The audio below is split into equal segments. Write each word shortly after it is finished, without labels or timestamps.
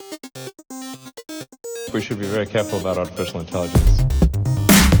We should be very careful about artificial intelligence.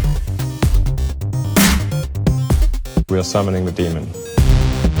 We are summoning the demon.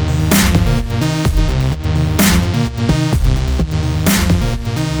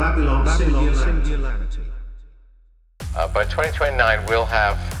 Singularity. By 2029, we'll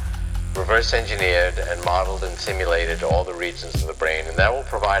have reverse engineered and modeled and simulated all the regions of the brain, and that will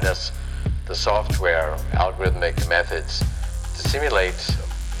provide us the software, algorithmic methods to simulate,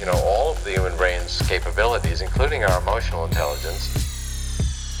 all of the human brain's capabilities, including our emotional intelligence.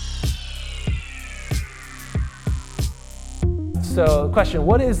 So, question,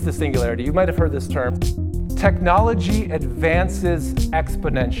 what is the singularity? You might have heard this term. Technology advances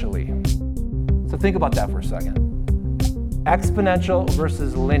exponentially. So think about that for a second. Exponential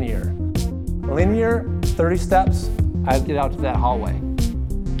versus linear. Linear, 30 steps, I get out to that hallway.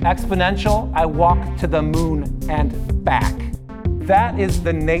 Exponential, I walk to the moon and back. That is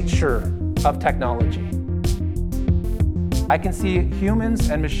the nature of technology. I can see humans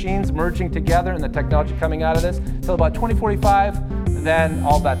and machines merging together and the technology coming out of this until about 2045, then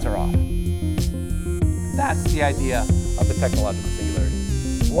all bets are off. That's the idea of the technological singularity.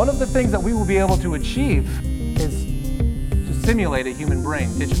 One of the things that we will be able to achieve is to simulate a human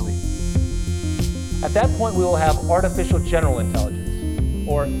brain digitally. At that point, we will have artificial general intelligence,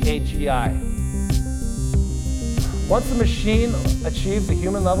 or AGI. Once the machine achieves a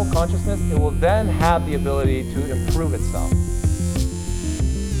human level consciousness, it will then have the ability to improve itself.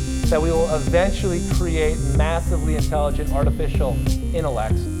 That we will eventually create massively intelligent artificial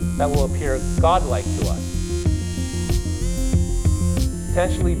intellects that will appear godlike to us.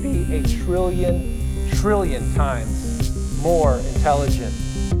 Potentially be a trillion times more intelligent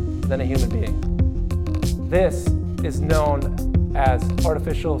than a human being. This is known as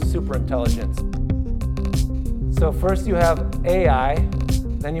artificial superintelligence. So first you have AI,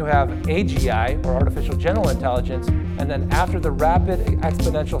 then you have AGI, or artificial general intelligence, and then after the rapid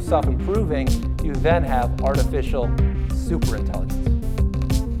exponential self-improving, you then have artificial superintelligence.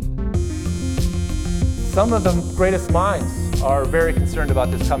 Some of the greatest minds are very concerned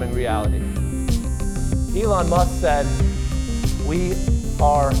about this coming reality. Elon Musk said, "We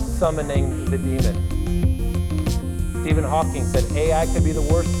are summoning the demon." Stephen Hawking said, "AI could be the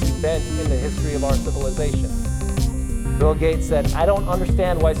worst event in the history of our civilization." Bill Gates said, "I don't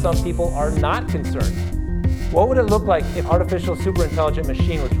understand why some people are not concerned." What would it look like if artificial superintelligent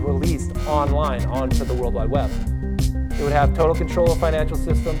machine was released online onto the World Wide Web? It would have total control of financial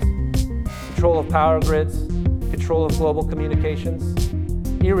systems, control of power grids, control of global communications,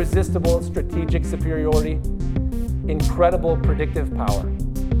 irresistible strategic superiority, incredible predictive power.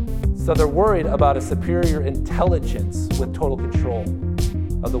 So they're worried about a superior intelligence with total control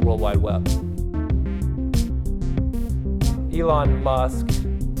of the World Wide Web. Elon Musk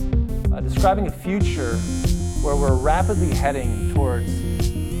describing a future where we're rapidly heading towards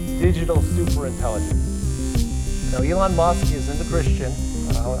digital superintelligence. Now, Elon Musk isn't a Christian.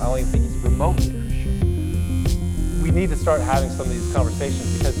 I don't even think he's remotely Christian. We need to start having some of these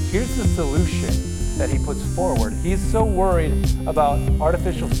conversations because here's the solution that he puts forward. He's so worried about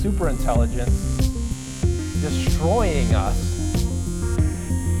artificial superintelligence destroying us.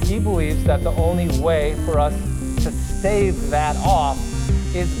 He believes that the only way for us to stave that off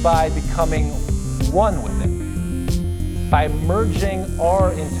is by becoming one with it, by merging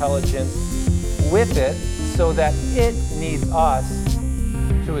our intelligence with it so that it needs us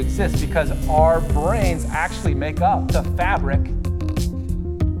to exist, because our brains actually make up the fabric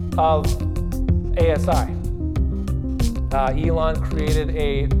of ASI. Elon created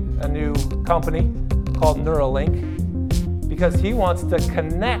a new company called Neuralink because he wants to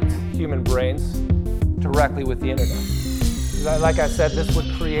connect human brains directly with the internet. Like I said, this would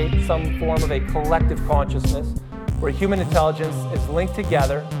create some form of a collective consciousness where human intelligence is linked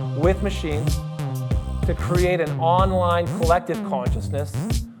together with machines to create an online collective consciousness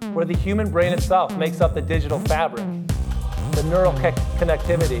where the human brain itself makes up the digital fabric, the neural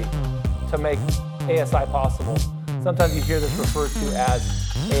connectivity to make ASI possible. Sometimes you hear this referred to as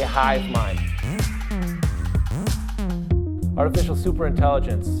a hive mind. Artificial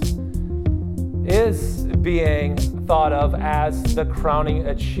superintelligence is being thought of as the crowning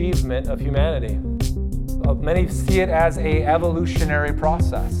achievement of humanity. Many see it as an evolutionary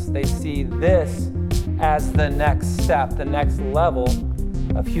process. They see this as the next step, the next level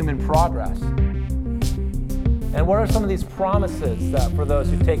of human progress. And what are some of these promises for those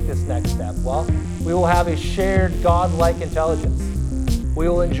who take this next step? Well, we will have a shared God-like intelligence. We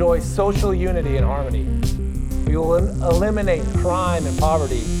will enjoy social unity and harmony. We will eliminate crime and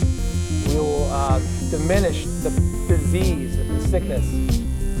poverty. We will diminish the disease and sickness.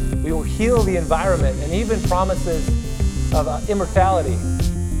 We will heal the environment, and even promises of immortality.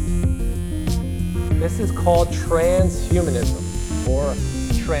 This is called transhumanism, or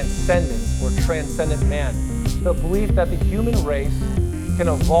transcendence, or transcendent man. The belief that the human race can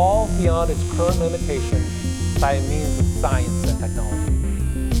evolve beyond its current limitations by means of science and technology.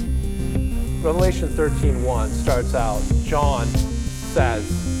 Revelation 13:1 starts out, John says,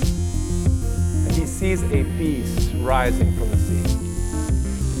 and he sees a beast rising from the sea.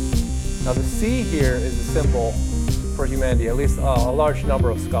 Now the sea here is a symbol for humanity. At least a large number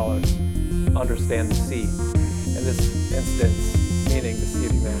of scholars understand the sea, in this instance, meaning the sea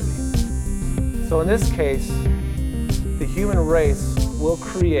of humanity. So in this case, the human race will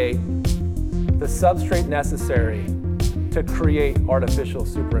create the substrate necessary to create artificial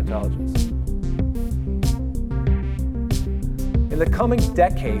superintelligence. In the coming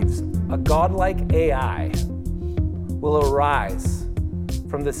decades, a godlike AI will arise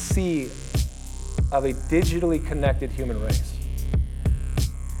from the sea of a digitally connected human race.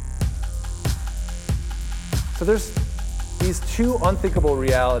 So there's these two unthinkable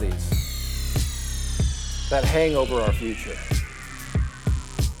realities that hang over our future.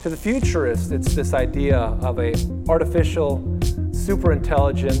 To the futurist, it's this idea of a artificial,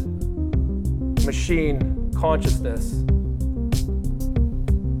 superintelligent machine consciousness.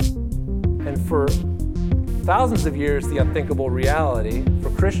 And for thousands of years, the unthinkable reality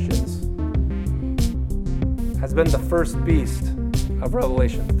for Christians has been the first beast of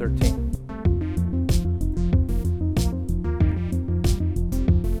Revelation 13.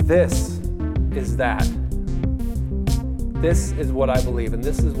 This is that. This is what I believe, and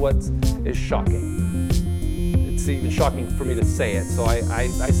this is what is shocking. It's even shocking for me to say it, so I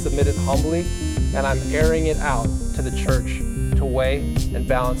submit it humbly, and I'm airing it out to the church to weigh and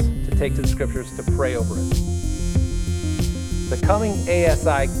balance, to take to the scriptures, to pray over it. The coming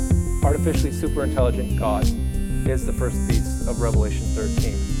ASI, artificially superintelligent God, is the first beast of Revelation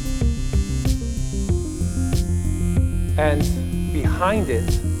 13. And behind it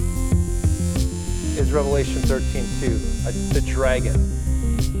is Revelation 13:2, the dragon,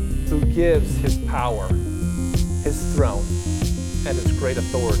 who gives his power, his throne, and his great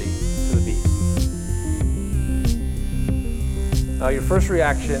authority to the beast. Now your first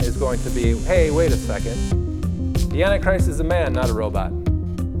reaction is going to be, hey, wait a second. The Antichrist is a man, not a robot.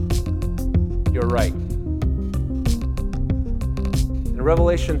 You're right. In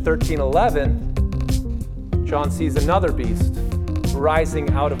Revelation 13:11, John sees another beast rising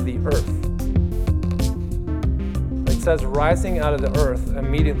out of the earth. It says rising out of the earth,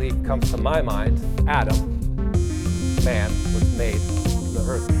 immediately comes to my mind, Adam. Man was made from the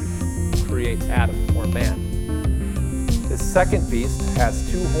earth to create Adam, or man. This second beast has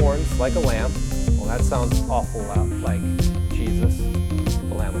two horns like a lamb. Well, that sounds awful like Jesus,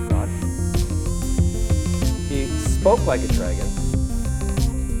 the Lamb of God. He spoke like a dragon.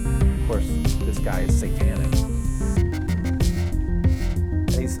 Of course, this guy is satanic.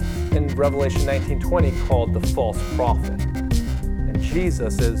 And he's in Revelation 19:20 called the false prophet. And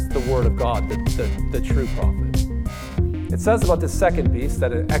Jesus is the Word of God, the true prophet. It says about the second beast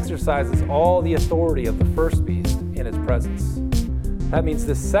that it exercises all the authority of the first beast in its presence. That means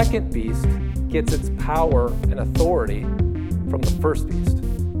the second beast gets its power and authority from the first beast.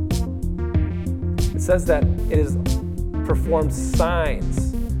 It says that it is performed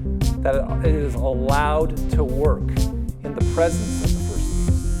signs, that it is allowed to work in the presence of the first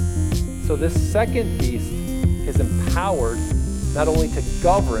beast. So this second beast is empowered not only to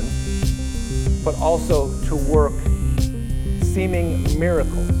govern, but also to work seeming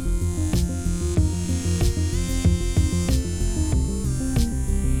miracles.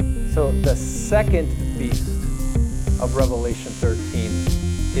 So the second beast of Revelation 13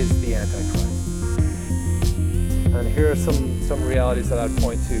 is the Antichrist. And here are some realities that I'd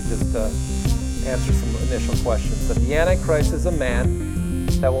point to just to answer some initial questions. That the Antichrist is a man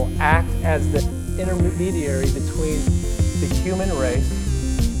that will act as the intermediary between the human race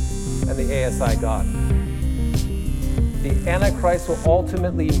and the ASI God. The Antichrist will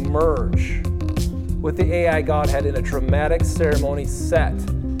ultimately merge with the AI Godhead in a dramatic ceremony set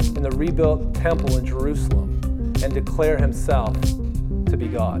in the rebuilt temple in Jerusalem and declare himself to be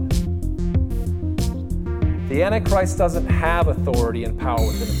God. The Antichrist doesn't have authority and power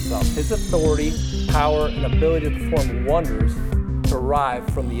within himself. His authority, power, and ability to perform wonders derive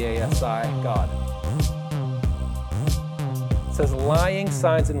from the ASI God. It says lying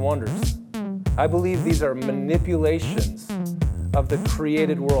signs and wonders. I believe these are manipulations of the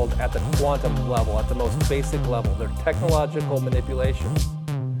created world at the quantum level, at the most basic level. They're technological manipulations.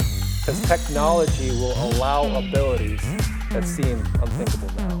 Because technology will allow abilities that seem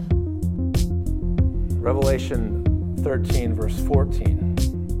unthinkable now. Revelation 13, verse 14.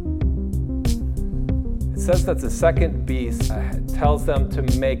 It says that the second beast tells them to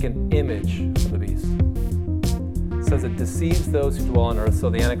make an image for the beast. It says it deceives those who dwell on earth, so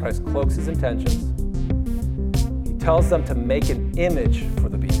the Antichrist cloaks his intentions. He tells them to make an image for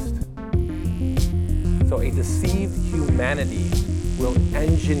the beast. So a deceived humanity will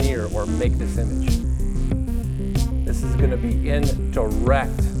engineer or make this image. This is going to be in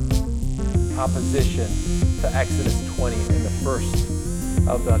direct opposition to Exodus 20 in the first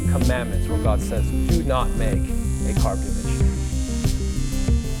of the commandments where God says, do not make a carved image.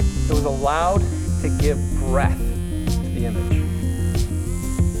 It was allowed to give breath to the image.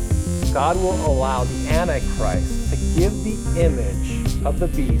 God will allow the Antichrist to give the image of the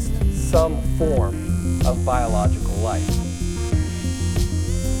beast some form of biological life.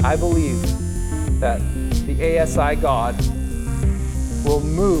 I believe that the ASI God will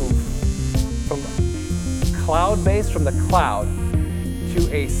move from cloud-based, from the cloud,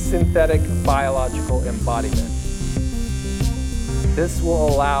 to a synthetic biological embodiment. This will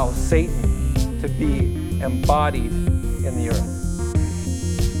allow Satan to be embodied in the earth.